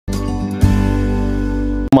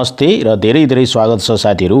नमस्ते र धेरै धेरै स्वागत छ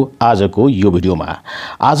साथीहरु आजको यो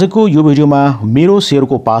भिडियोमा मेरो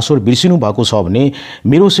शेयरको पासवर्ड बिर्सिनु भएको छ भने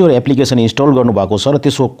मेरो शेयर एप्लिकेसन इन्स्टल गर्नु भएको छ र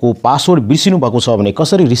त्यसको पासवर्ड बिर्सिनु भएको छ भने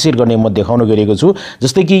कसरी रिसेट गर्ने म देखाउन गएको छु।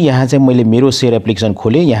 जस्तै कि यहाँ चाहिँ मैले मेरो शेयर एप्लिकेसन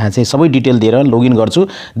खोले, यहाँ चाहिँ सबै डिटेल दिएर लगइन गर्छु।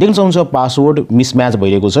 देख्न सक्नुहुन्छ पासवर्ड मिसम्याच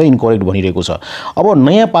भइरहेको छ, इनकरेक्ट भनिरहेको छ। अब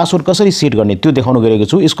नयाँ पासवर्ड कसरी सेट गर्ने त्यो देखाउन गएको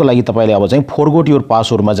छु। यसको लागि तपाईले अब चाहिँ फॉरगोट योर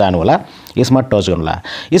पासवर्डमा जानु होला, यसमा टच गर्नु होला।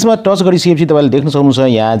 यसमा टच गरिसकेपछि तपाईले देख्न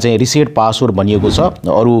सक्नुहुन्छ यहाँ चाहिँ रिसेट पासवर्ड भनिएको छ,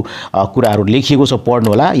 अरु कुराहरु लेखिएको छ, पढ्नु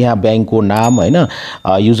होला। यहाँ बैंकको नाम हैन,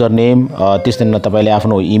 युजर नेम, त्यसैगरी तपाईले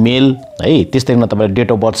आफ्नो इमेल है, त्यसैगरी तपाईले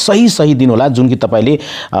डेट अफ बर्थ सही दिनु होला जुन कि तपाईले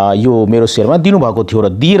यो मेरो शेयरमा दिनु भएको थियो र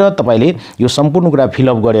दिएर तपाईले यो सम्पूर्ण कुरा फिल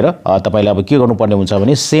अप गरेर तपाईले अब के गर्नुपर्ने हुन्छ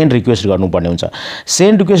भने सेन्ड रिक्वेस्ट गर्नुपर्ने हुन्छ।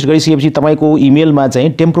 सेन्ड रिक्वेस्ट गरिसकेपछि तपाईको इमेलमा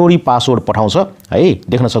चाहिँ टेम्पोररी पासवर्ड पठाउँछ है,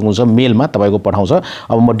 देख्न सक्नुहुन्छ मेलमा तपाईको पठाउँछ।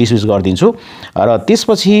 अब म डिसमिस गर्दिन्छु र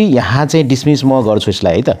त्यसपछि यहाँ चाहिँ डिसमिस म गर्छु यसलाई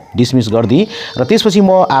है त, डिसमिस गर्दिए र त्यसपछि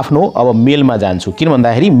म आफ्नो अब मेलमा जान्छु। किन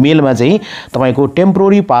भन्दाखेरि मेलमा चाहिँ तपाईको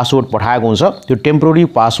टेम्पोररी पासवर्ड पठाएको हुन्छ। त्यो टेम्पोररी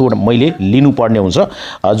पासवर्ड मैले लिनुपर्ने हुन्छ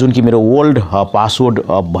जुन कि मेरो ओल्ड पासवर्ड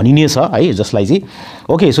भनिने छ है, जसलाई चाहिँ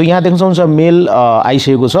ओके। सो यहाँ देख्न सक्नुहुन्छ मेल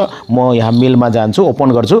आइसकेको छ। म यहाँ मेलमा जान्छु,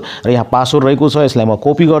 ओपन गर्छु र यहाँ पासवर्ड रहेको छ, यसलाई म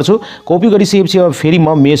कपी गर्छु। कपी गरिसकेपछि अब फेरि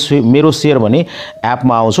म मेरो शेयर भन्ने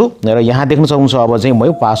एपमा आउँछु र यहाँ देख्न सक्नुहुन्छ अब चाहिँ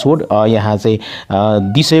म पासवर्ड यहाँ चाहिँ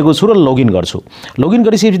दिइसकेको छु र लगइन गर्छु। लगइन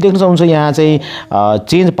गरिसकेपछि देख्न सक्नुहुन्छ यहाँ चाहिँ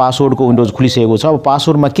चेन्ज पासवर्डको विन्डोज खुलिसकेको छ। अब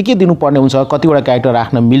पासवर्डमा के दिनुपर्ने हुन्छ, कतिवटा क्यारेक्टर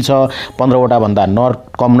राख्न मिल्छ, 15 वटा भन्दा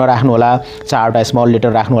कम नराख्नु होला, 4 वटा स्मल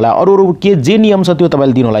लेटर राख्नु होला, अरु के जे नियम छ त्यो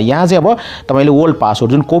तपाईले दिनु होला। यहाँ चाहिँ अब तपाईले ओल्ड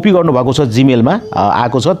पासवर्ड जुन कपी गर्नु भएको छ जीमेलमा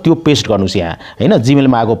आएको छ त्यो पेस्ट गर्नुस् यहाँ हैन,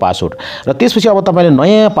 जीमेलमा आएको पासवर्ड। र त्यसपछि अब तपाईले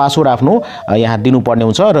नयाँ पासवर्ड आफ्नो यहाँ दिनुपर्ने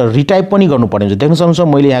हुन्छ र रिटाइप पनि गर्नुपर्ने हुन्छ। देख्न सक्नुहुन्छ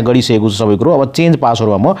मैले यहाँ गरिसकेको छु सबै कुरो। अब चेन्ज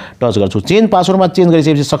पासवर्डमा म टच गर्छु। चेन्ज पासवर्डमा चेन्ज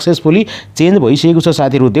गरिसकेपछि सक्सेसफुली चेन्ज भइसकेको छ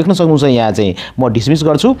साथीहरु। देख्न सक्नुहुन्छ यहाँ चाहिँ म डिसमिस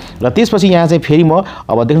गर्छु र त्यसपछि यहाँ चाहिँ फेरि म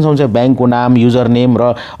अब देख्न सक्नुहुन्छ बैंकको नाम, युजर नेम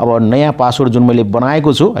र अब नयाँ पासवर्ड जुन मैले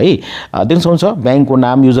बनाएको छु है, देख्न सक्नुहुन्छ बैंकको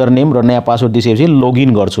नाम, युजर नेम र नयाँ पासवर्ड दिइसकेपछि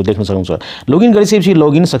लगइन गर्छु। देख्न सक्नुहुन्छ लगइन गरिसकेपछि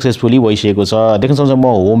लगइन सक्सेसफुली भइसकेको छ। देख्न सक्नुहुन्छ म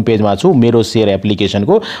होम पेजमा छु मेरो शेयर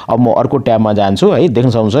एप्लिकेसनको। अब म अर्को ट्याबमा जान्छु है, देख्न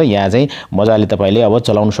सक्नुहुन्छ यहाँ चाहिँ मजाले तपाईले अब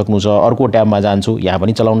चलाउन सक्नुहुन्छ। अर्को ट्याबमा जान्छु, यहाँ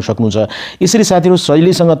पनि चलाउन सक्नुहुन्छ। यसरी साथीहरु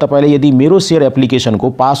सजिलैसँग तपाईले यदि मेरो शेयर एप्लिकेसनको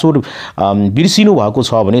पासवर्ड बिर्सिनु भएको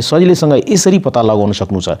छ भने सजिलैसँग यसरी पत्ता लगाउन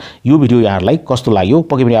सक्नुहुन्छ। यो भिडियो यहाँहरुलाई कस्तो लाग्यो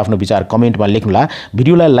पक्कै पनि आफ्नो विचार कमेन्टमा लेख्नुला।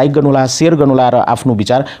 भिडियोलाई लाइक गर्नुला, शेयर गर्नुला र आफ्नो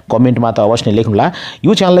विचार कमेन्टमा त अवश्य नै लेख्नुला।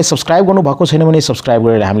 यो च्यानललाई सब्स्क्राइब गर्नु भएको छैन भने सब्स्क्राइब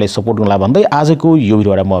गरेर हामीलाई सपोर्ट गर्नुला भन्दै आजको यो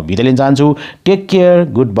भिडियोबाट म बिदा लिन चाहन्छु। Take care,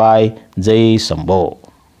 good by, Jay Shambho.